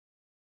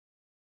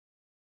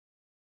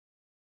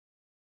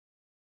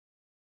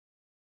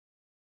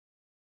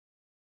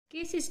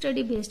Case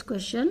study based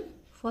question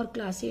for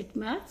class 8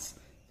 maths.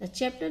 The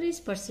chapter is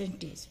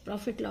percentage,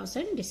 profit, loss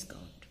and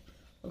discount.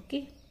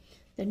 Okay.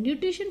 The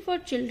nutrition for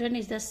children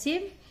is the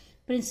same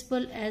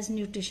principle as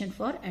nutrition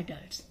for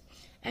adults.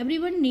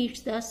 Everyone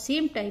needs the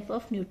same type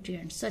of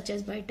nutrients such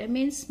as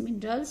vitamins,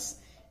 minerals,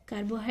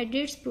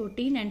 carbohydrates,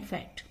 protein and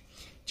fat.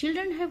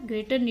 Children have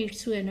greater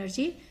needs to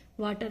energy,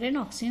 water and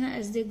oxygen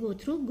as they go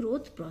through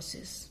growth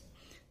process.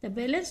 The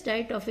balanced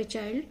diet of a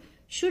child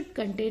should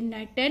contain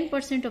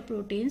 10% of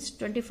proteins,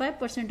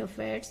 25% of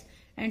fats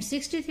and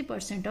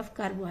 63% of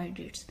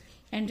carbohydrates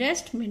and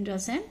rest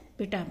minerals and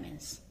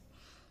vitamins.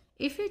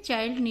 If a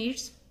child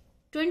needs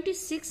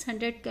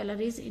 2600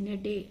 calories in a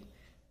day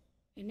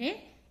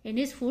in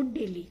his food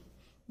daily,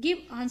 give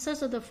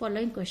answers of the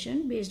following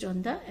question based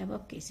on the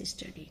above case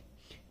study.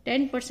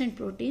 10%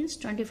 proteins,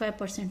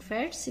 25%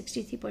 fats,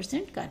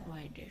 63%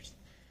 carbohydrates.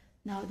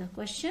 Now the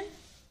question,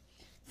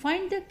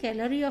 find the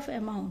calorie of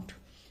amount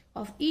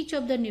of each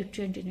of the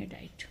nutrient in a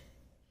diet.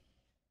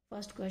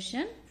 First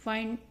question,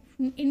 find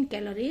in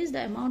calories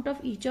the amount of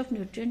each of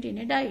nutrient in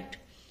a diet.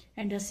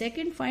 And the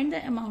second, find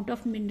the amount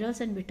of minerals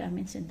and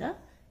vitamins in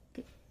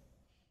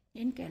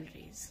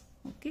calories.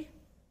 Okay.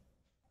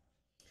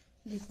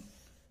 The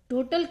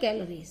total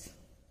calories.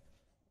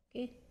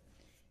 Okay.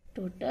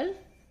 Total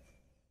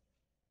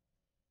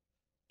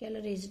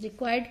calories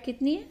required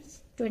कितनी है?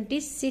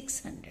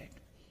 2600.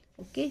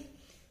 Okay.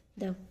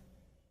 The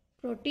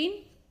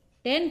protein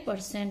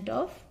 10%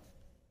 of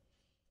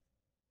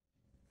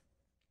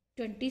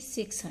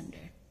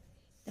 2600.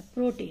 The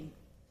protein.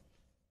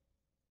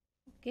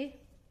 Okay.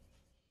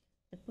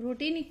 The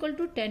protein equal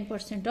to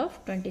 10%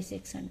 of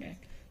 2600.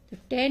 So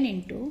 10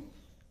 into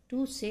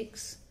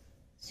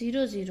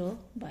 2600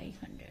 by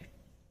 100.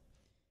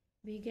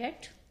 We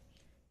get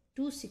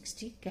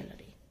 260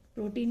 calorie.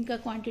 Protein का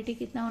quantity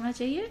कितना होना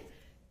चाहिए?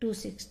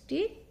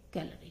 260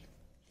 calorie.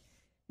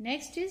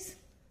 Next is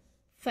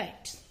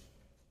fats.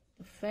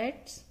 The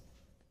fats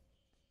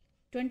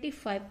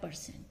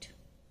 25%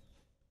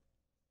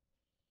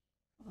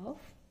 of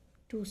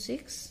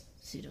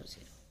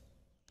 2600.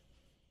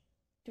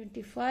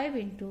 25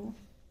 into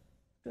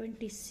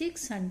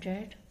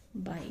 2600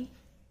 by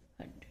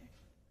 100.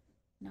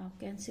 Now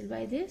cancel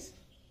by this.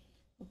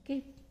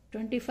 Okay.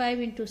 25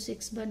 into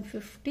 6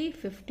 150,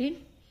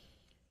 15.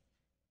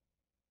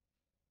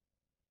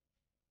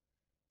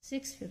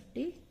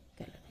 650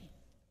 calorie.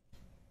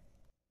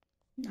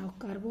 Now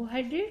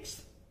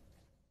carbohydrates.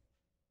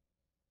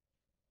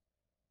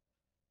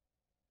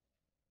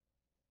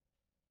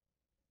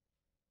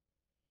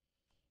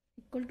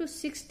 Equal to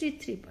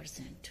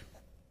 63%.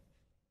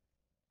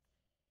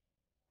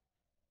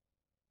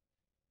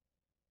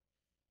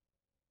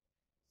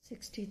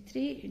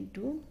 63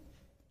 into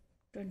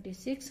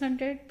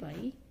 2600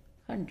 by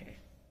 100.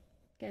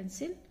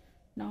 Cancel.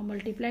 Now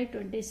multiply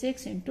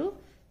 26 into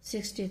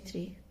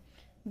 63.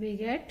 We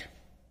get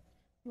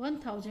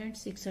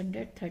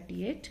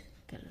 1638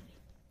 calorie.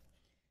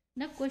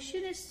 Now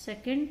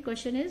second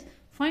question is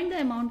find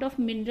the amount of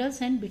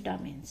minerals and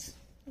vitamins.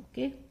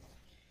 Okay.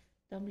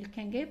 तो हम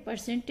लिखेंगे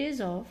percentage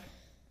of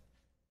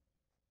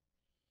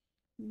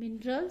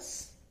minerals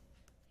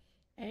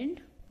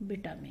and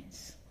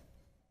vitamins,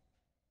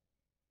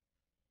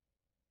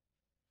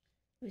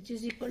 which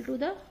is equal to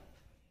the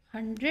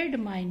 100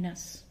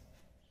 minus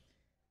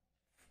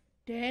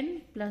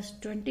 10 plus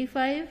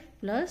 25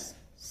 plus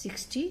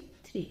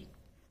 63.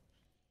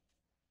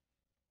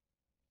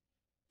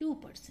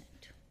 2%.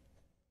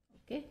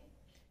 Okay.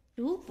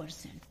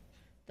 2%.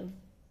 The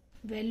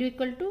value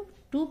equal to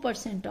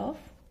 2% of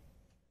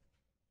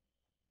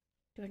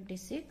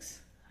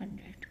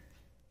 2600.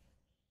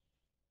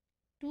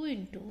 2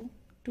 into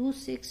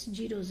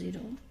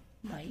 2600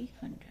 by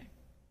 100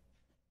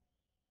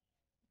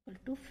 equal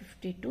to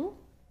 52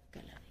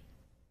 calorie.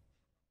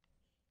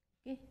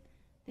 Okay.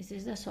 This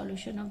is the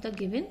solution of the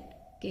given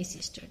case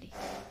study.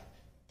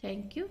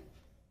 Thank you.